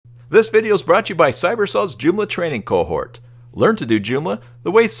This video is brought to you by CyberSalt's Joomla training cohort. Learn to do Joomla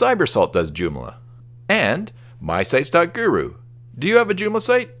the way CyberSalt does Joomla. And mysites.guru. Do you have a Joomla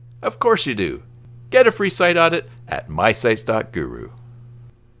site? Of course you do. Get a free site audit at mysites.guru.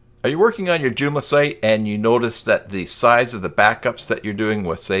 Are you working on your Joomla site and you notice that the size of the backups that you're doing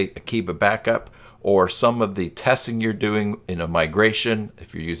with, say, Akiba backup, or some of the testing you're doing in a migration,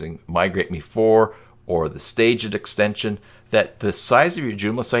 if you're using MigrateMe4 or the Staged extension, that the size of your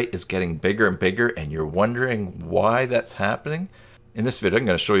Joomla site is getting bigger and bigger and you're wondering why that's happening? In this video, I'm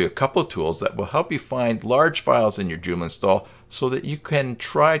going to show you a couple of tools that will help you find large files in your Joomla install so that you can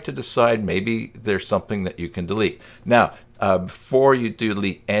try to decide maybe there's something that you can delete. Now, before you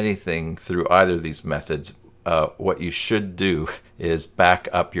delete anything through either of these methods, what you should do is back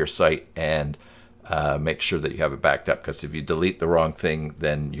up your site and make sure that you have it backed up, because if you delete the wrong thing,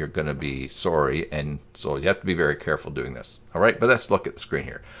 then you're going to be sorry, and so you have to be very careful doing this. All right, but let's look at the screen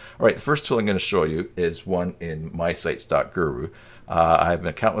here. All right, the first tool I'm going to show you is one in mysites.guru. I have an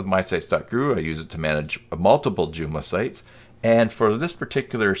account with mysites.guru. I use it to manage multiple Joomla sites, and for this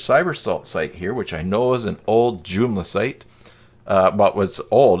particular CyberSalt site here, which I know is an old Joomla site, but was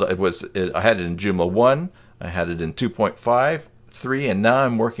old. I had it in Joomla 1, I had it in 2.5, 3, and now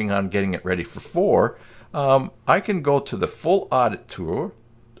I'm working on getting it ready for 4. I can go to the full audit tool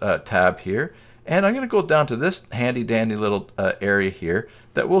tab here, and I'm going to go down to this handy dandy little area here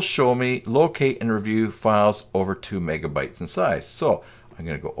that will show me locate and review files over 2 megabytes in size. So I'm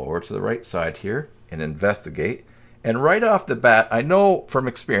going to go over to the right side here and investigate. And right off the bat, I know from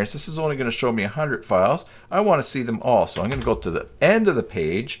experience this is only going to show me 100 files. I want to see them all, so I'm going to go to the end of the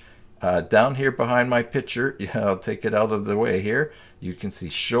page. Down here behind my picture, I'll take it out of the way here. You can see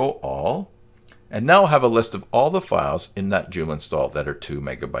show all. And now I have a list of all the files in that Joomla install that are 2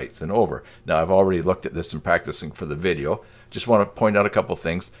 megabytes and over. Now I've already looked at this and practicing for the video. Just want to point out a couple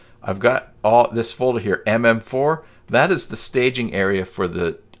things. I've got all this folder here, MM4. That is the staging area for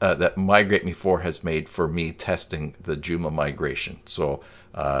the that MigrateMe4 has made for me testing the Joomla migration. So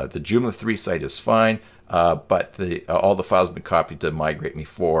the Joomla 3 site is fine. But all the files have been copied to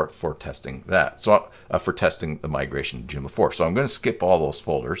MigrateMe4 for testing that. So for testing the migration to Joomla 4. So I'm going to skip all those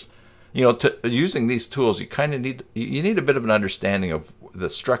folders. You know, using these tools, you kind of need a bit of an understanding of the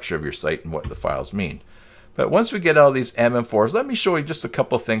structure of your site and what the files mean. But once we get all these MM4s, let me show you just a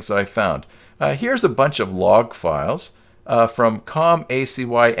couple of things that I found. Here's a bunch of log files from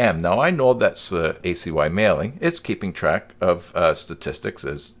com.acym. Now I know that's ACY mailing. It's keeping track of statistics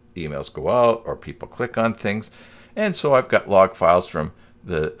as emails go out or people click on things, and so I've got log files from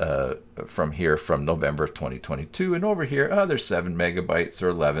the from November of 2022, and over here there's 7 megabytes or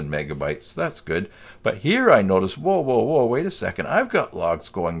 11 megabytes. That's good. But here I notice, whoa, wait a second, I've got logs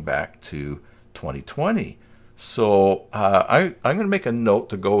going back to 2020. So I'm going to make a note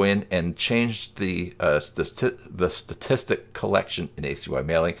to go in and change the statistic collection in ACY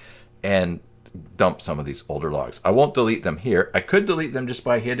mailing and dump some of these older logs. I won't delete them here. I could delete them just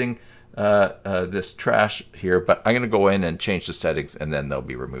by hitting this trash here, but I'm going to go in and change the settings and then they'll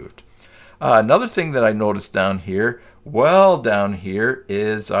be removed. Another thing that I noticed down here, down here,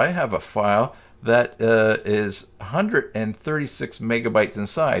 is I have a file that is 136 megabytes in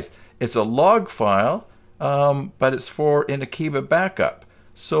size. It's a log file, but it's for in Akiba backup.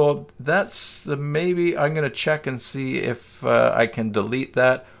 So that's maybe I'm going to check and see if I can delete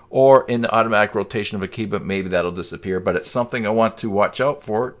that. Or in the automatic rotation of Akiba, maybe that'll disappear, but it's something I want to watch out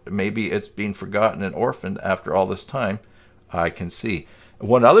for. Maybe it's being forgotten and orphaned after all this time. I can see.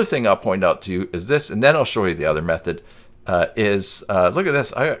 One other thing I'll point out to you is this, and then I'll show you the other method, look at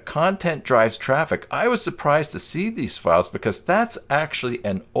this. I got content drives traffic. I was surprised to see these files because that's actually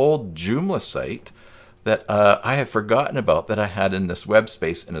an old Joomla site that I had forgotten about that I had in this web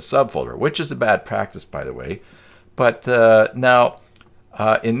space in a subfolder, which is a bad practice, by the way. But now,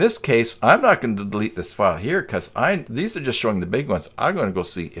 in this case, I'm not going to delete this file here because these are just showing the big ones. I'm going to go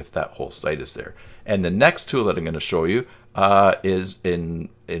see if that whole site is there. And the next tool that I'm going to show you is in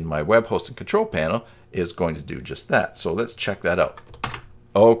my web hosting control panel is going to do just that. So let's check that out.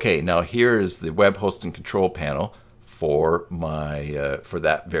 Okay, now here is the web hosting control panel for my for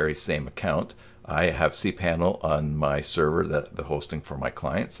that very same account. I have cPanel on my server, the hosting for my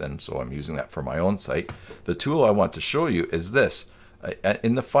clients, and so I'm using that for my own site. The tool I want to show you is this.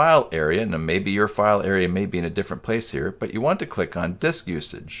 In the file area, and maybe your file area may be in a different place here, but you want to click on disk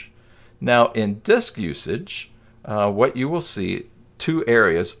usage. Now in disk usage, what you will see, 2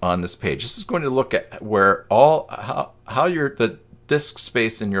 areas on this page. This is going to look at where how the disk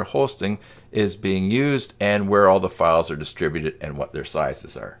space in your hosting is being used and where all the files are distributed and what their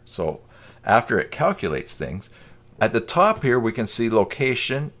sizes are. So after it calculates things, At the top here, we can see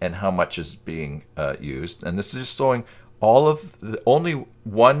location and how much is being used. And this is just showing all of the, only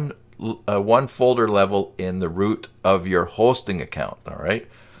one folder level in the root of your hosting account. All right.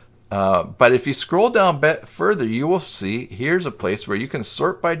 But if you scroll down a bit further, you will see here's a place where you can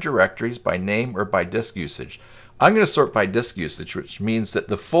sort by directories, by name, or by disk usage. I'm going to sort by disk usage, which means that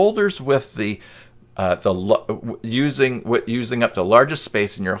the folders with using up the largest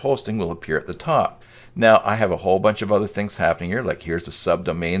space in your hosting will appear at the top. Now, I have a whole bunch of other things happening here, like here's a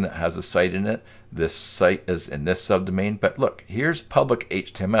subdomain that has a site in it. This site is in this subdomain, but look, here's public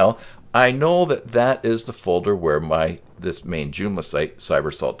HTML. I know that that is the folder where this main Joomla site,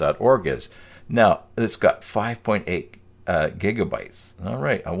 cybersalt.org, is. Now, it's got 5.8 gigabytes. All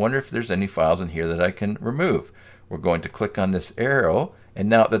right, I wonder if there's any files in here that I can remove. We're going to click on this arrow, and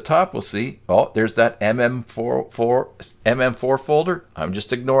now at the top we'll see, oh, there's that MM4 folder. I'm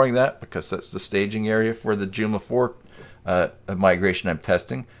just ignoring that because that's the staging area for the Joomla 4 migration I'm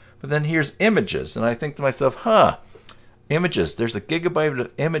testing. But then here's images, and I think to myself, images, there's a gigabyte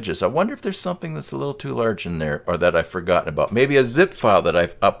of images. I wonder if there's something that's a little too large in there or that I've forgotten about. Maybe a zip file that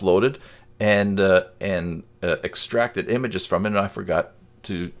I've uploaded and extracted images from it, and I forgot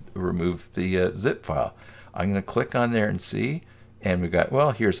to remove the zip file. I'm going to click on there and see, and we got,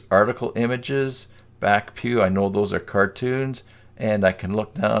 well, here's article images, back pew. I know those are cartoons, and I can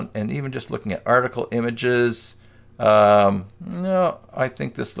look down, and even just looking at article images, no, I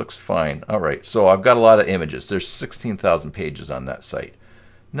think this looks fine. All right, so I've got a lot of images. There's 16,000 pages on that site.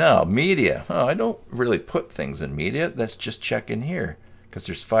 Now, media. Oh, I don't really put things in media. Let's just check in here because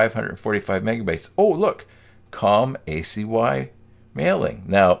there's 545 megabytes. Oh, look, COM ACY mailing.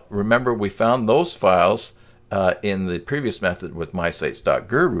 Now, remember we found those files in the previous method with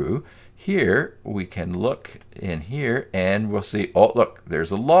mysites.guru. Here we can look in here and we'll see, oh look,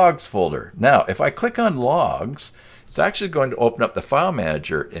 there's a logs folder. Now if I click on logs, it's actually going to open up the file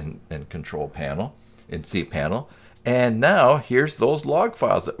manager in control panel, in cPanel, and now here's those log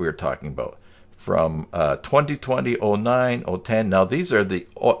files that we were talking about from 2020, 09, 010. Now these are the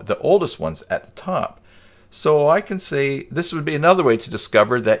oldest ones at the top. So I can say this would be another way to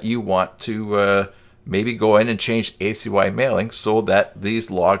discover that you want to maybe go in and change ACY mailing so that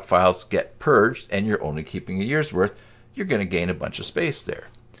these log files get purged and you're only keeping a year's worth. You're going to gain a bunch of space there.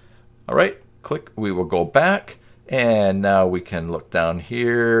 All right, click. We will go back, and now we can look down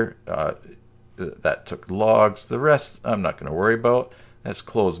here. That took logs. The rest I'm not going to worry about. Let's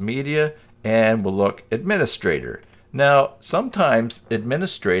close media, and we'll look administrator. Now, sometimes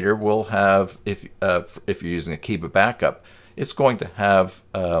administrator will have, if you're using a Kiva backup, it's going to have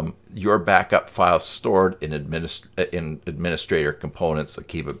your backup files stored in administrator components, a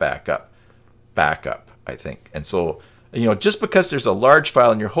Kiva backup, I think. And so, you know, just because there's a large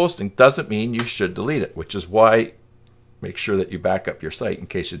file in your hosting doesn't mean you should delete it, which is why make sure that you back up your site in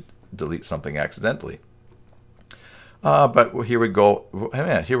case you delete something accidentally. But here we go.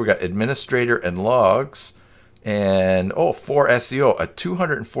 Here we got administrator and logs. And oh, for SEO, a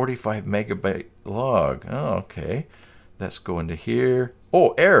 245 megabyte log. Oh, okay. Let's go into here.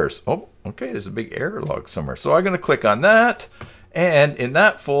 Oh, errors. Oh, okay. There's a big error log somewhere. So I'm going to click on that. And in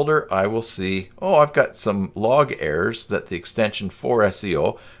that folder, I will see, oh, I've got some log errors that the extension for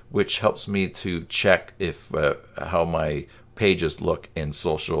SEO, which helps me to check if how my pages look in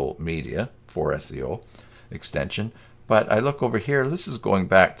social media for SEO extension. But I look over here. This is going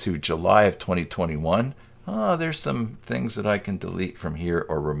back to July of 2021. Oh, there's some things that I can delete from here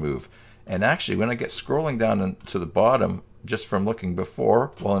or remove. And actually, when I get scrolling down to the bottom, just from looking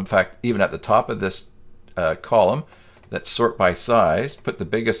before, well, in fact, even at the top of this column, let's sort by size, put the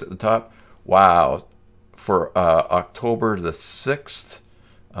biggest at the top. Wow, for October the 6th,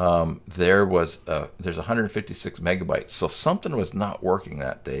 there's 156 megabytes. So something was not working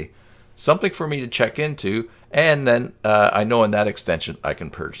that day. Something for me to check into, and then I know in that extension I can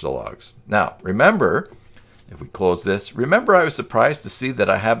purge the logs. Now, remember, if we close this, remember I was surprised to see that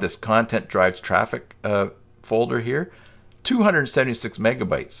I have this content drives traffic folder here, 276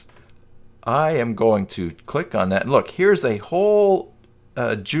 megabytes. I am going to click on that, and look, here's a whole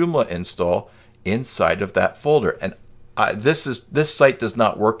Joomla install inside of that folder, and this site does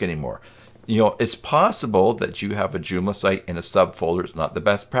not work anymore. You know, it's possible that you have a Joomla site in a subfolder. It's not the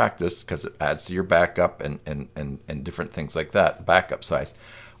best practice because it adds to your backup and different things like that, backup size.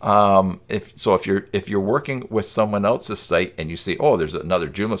 If you're working with someone else's site and you see, oh, there's another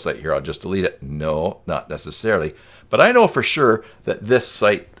Joomla site here, I'll just delete it. No, not necessarily. But I know for sure that this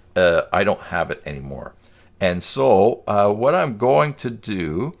site, I don't have it anymore. And so what I'm going to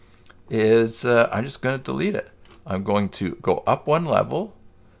do is I'm just going to delete it. I'm going to go up one level,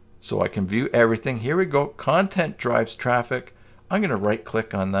 so I can view everything. Here we go. Content drives traffic. I'm going to right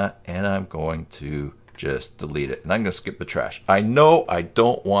click on that and I'm going to just delete it. And I'm going to skip the trash. I know I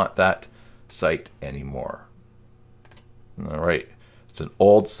don't want that site anymore. All right. It's an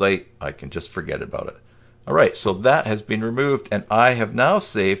old site. I can just forget about it. All right. So that has been removed and I have now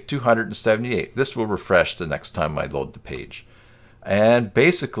saved 278. This will refresh the next time I load the page. And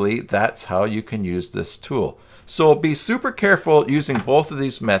basically that's how you can use this tool. So be super careful using both of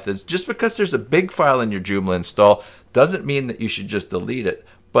these methods. Just because there's a big file in your Joomla install doesn't mean that you should just delete it.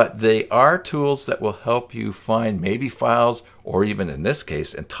 But they are tools that will help you find maybe files, or even in this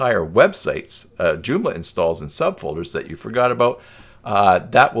case, entire websites, Joomla installs and subfolders that you forgot about.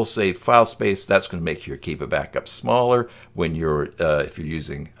 That will save file space. That's going to make your Keep It Backup smaller when you're, if you're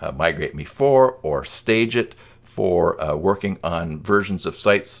using Migrate Me 4 or Stage It for working on versions of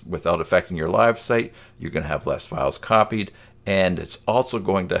sites without affecting your live site. You're going to have less files copied. And it's also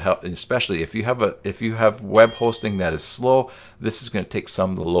going to help, especially if you have web hosting that is slow, this is going to take some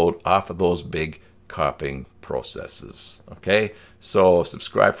of the load off of those big copying processes. Okay, so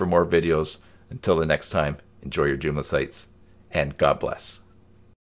subscribe for more videos. Until the next time, enjoy your Joomla sites, and God bless.